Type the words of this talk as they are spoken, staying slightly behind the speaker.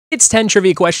It's 10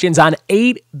 trivia questions on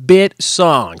 8-bit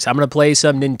songs. I'm going to play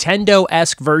some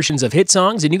Nintendo-esque versions of hit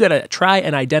songs, and you got to try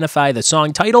and identify the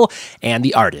song title and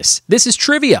the artist. This is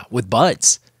Trivia with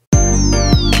Buds.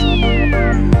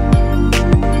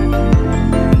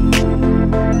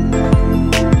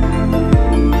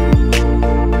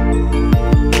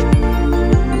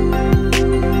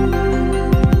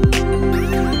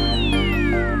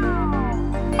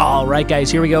 All right,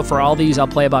 guys, here we go. For all these, I'll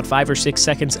play about 5 or 6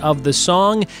 seconds of the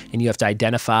song, and you have to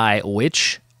identify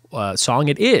which song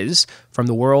it is from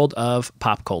the world of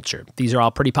pop culture. These are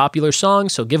all pretty popular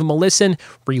songs, so give them a listen,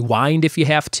 rewind if you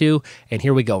have to, and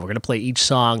here we go. We're going to play each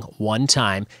song one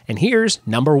time, and here's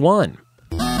number 1.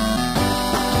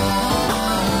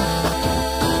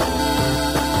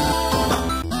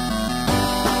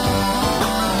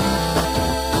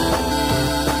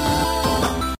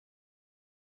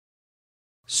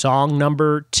 Song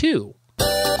number 2.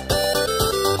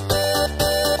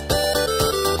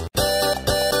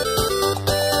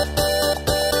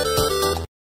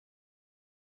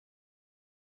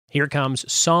 Here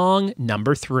comes song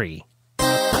number 3.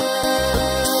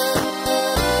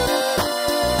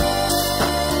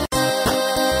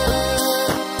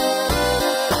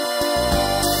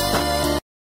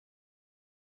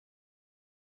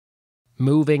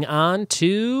 Moving on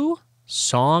to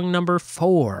song number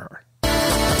 4.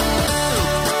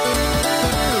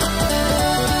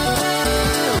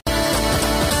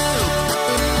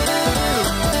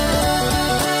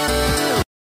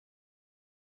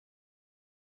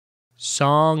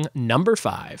 Song number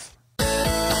 5.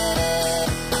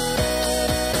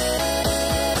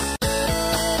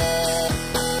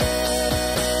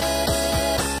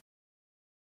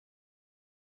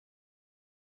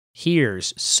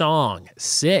 Here's song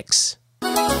 6.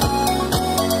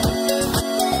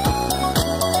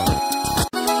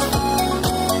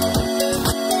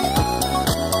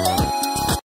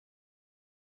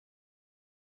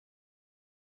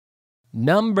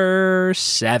 Number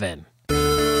 7.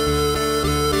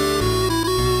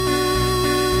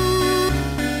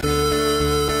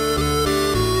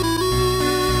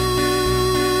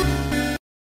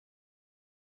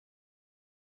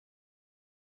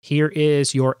 Here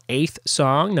is your 8th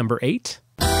song, number 8.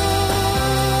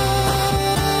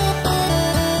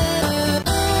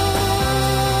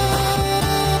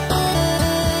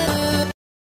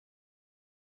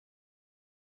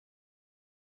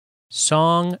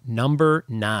 Song number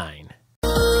 9.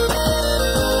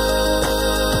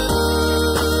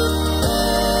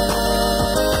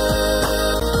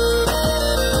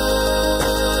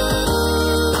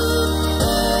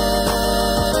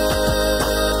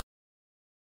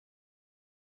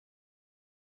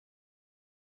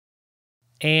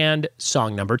 And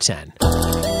song number 10.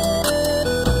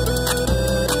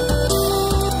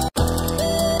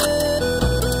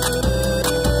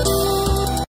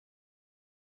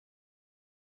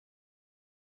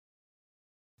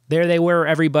 There they were,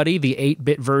 everybody, the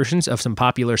 8-bit versions of some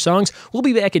popular songs. We'll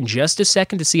be back in just a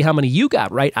second to see how many you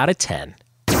got right out of 10.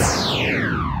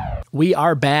 We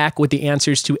are back with the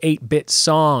answers to 8-bit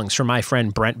songs from my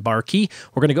friend Brent Barkey.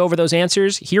 We're going to go over those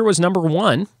answers. Here was number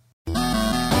 1.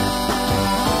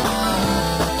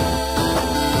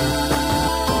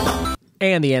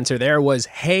 And the answer there was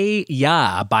Hey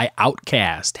Ya by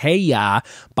Outkast. Hey Ya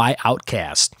by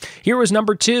Outkast. Here was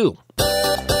number 2.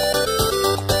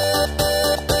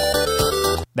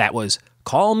 That was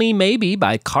Call Me Maybe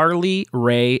by Carly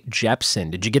Rae Jepsen.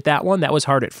 Did you get that one? That was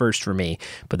hard at first for me,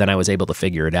 but then I was able to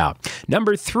figure it out.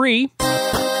 Number 3.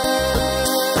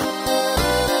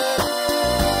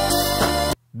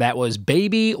 That was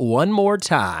Baby One More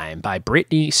Time by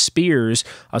Britney Spears,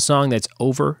 a song that's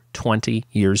over 20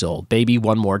 years old. Baby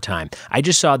One More Time. I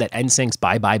just saw that NSYNC's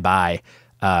Bye Bye Bye,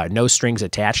 No Strings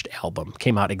Attached album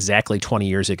came out exactly 20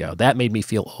 years ago. That made me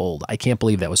feel old. I can't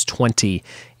believe that was 20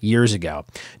 years ago.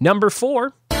 Number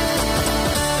 4.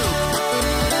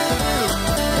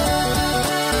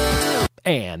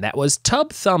 And that was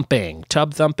Tub Thumping.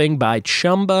 Tub Thumping by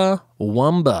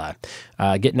Chumbawamba.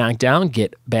 Get knocked down,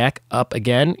 get back up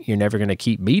again. You're never going to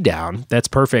keep me down. That's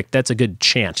perfect. That's a good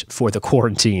chant for the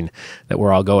quarantine that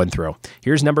we're all going through.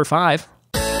 Here's number 5.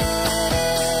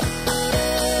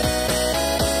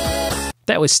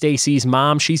 That was Stacy's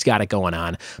Mom. She's Got It Going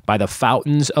On by the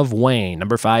Fountains of Wayne.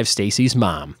 Number 5, Stacy's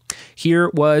Mom. Here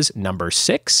was number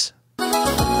 6.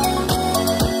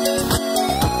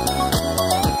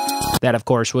 That, of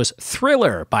course, was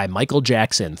Thriller by Michael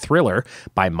Jackson. Thriller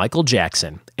by Michael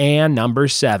Jackson. And number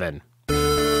 7.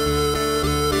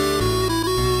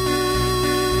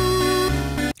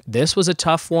 This was a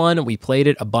tough one. We played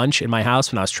it a bunch in my house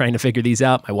when I was trying to figure these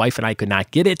out. My wife and I could not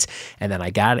get it, and then I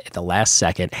got it at the last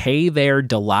second. Hey There,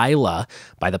 Delilah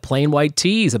by the Plain White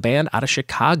T's, a band out of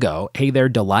Chicago. Hey There,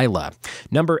 Delilah.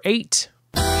 Number 8.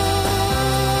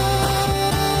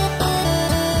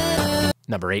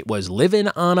 Number 8 was Livin'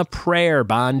 on a Prayer,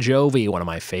 Bon Jovi, one of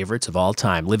my favorites of all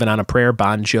time. Livin' on a Prayer,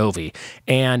 Bon Jovi.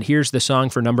 And here's the song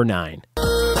for number 9.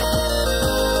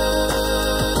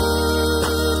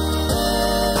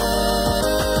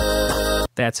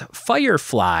 That's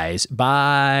Fireflies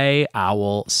by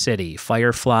Owl City.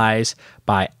 Fireflies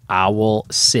by Owl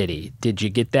City. Did you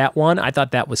get that one? I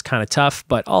thought that was kind of tough,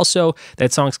 but also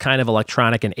that song's kind of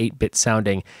electronic and 8-bit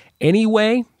sounding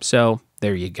anyway, so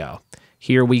there you go.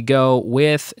 Here we go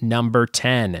with number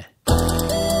 10.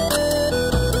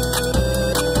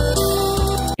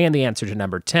 And the answer to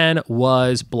number 10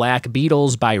 was Black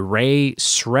Beatles by Ray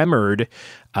Sremmurd.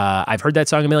 I've heard that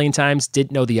song a million times,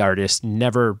 didn't know the artist,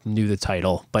 never knew the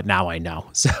title, but now I know.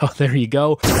 So there you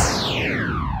go.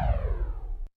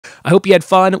 I hope you had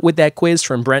fun with that quiz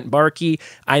from Brent Barkey.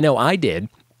 I know I did.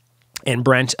 And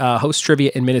Brent hosts trivia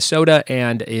in Minnesota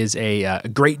and is a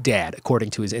great dad,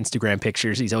 according to his Instagram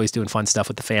pictures. He's always doing fun stuff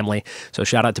with the family. So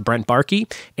shout out to Brent Barkey.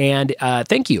 And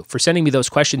thank you for sending me those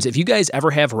questions. If you guys ever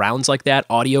have rounds like that,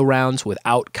 audio rounds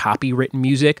without copywritten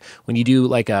music, when you do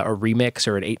like a remix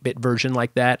or an 8-bit version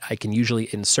like that, I can usually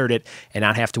insert it and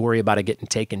not have to worry about it getting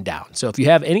taken down. So if you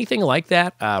have anything like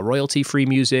that, royalty-free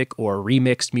music or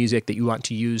remixed music that you want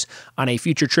to use on a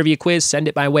future trivia quiz, send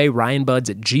it my way,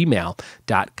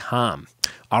 ryanbuds@gmail.com.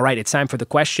 All right, it's time for the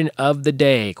question of the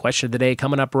day. Question of the day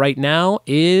coming up right now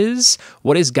is,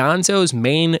 what is Gonzo's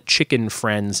main chicken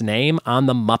friend's name on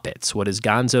the Muppets? What is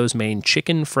Gonzo's main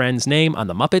chicken friend's name on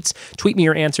the Muppets? Tweet me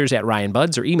your answers at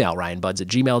ryanbuds or email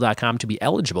ryanbuds@gmail.com to be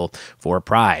eligible for a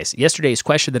prize. Yesterday's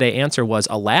question of the day answer was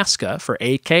Alaska for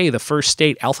AK, the first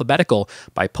state alphabetical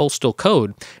by postal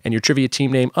code. And your trivia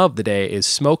team name of the day is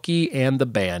Smokey and the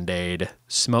Bandaid.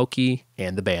 Smokey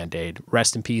and the Bandaid.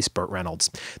 Rest in peace, Burt Reynolds.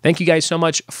 Thank you guys so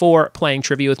much for playing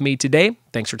trivia with me today.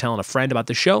 Thanks for telling a friend about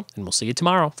the show, and we'll see you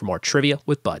tomorrow for more Trivia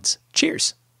with Buds.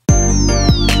 Cheers.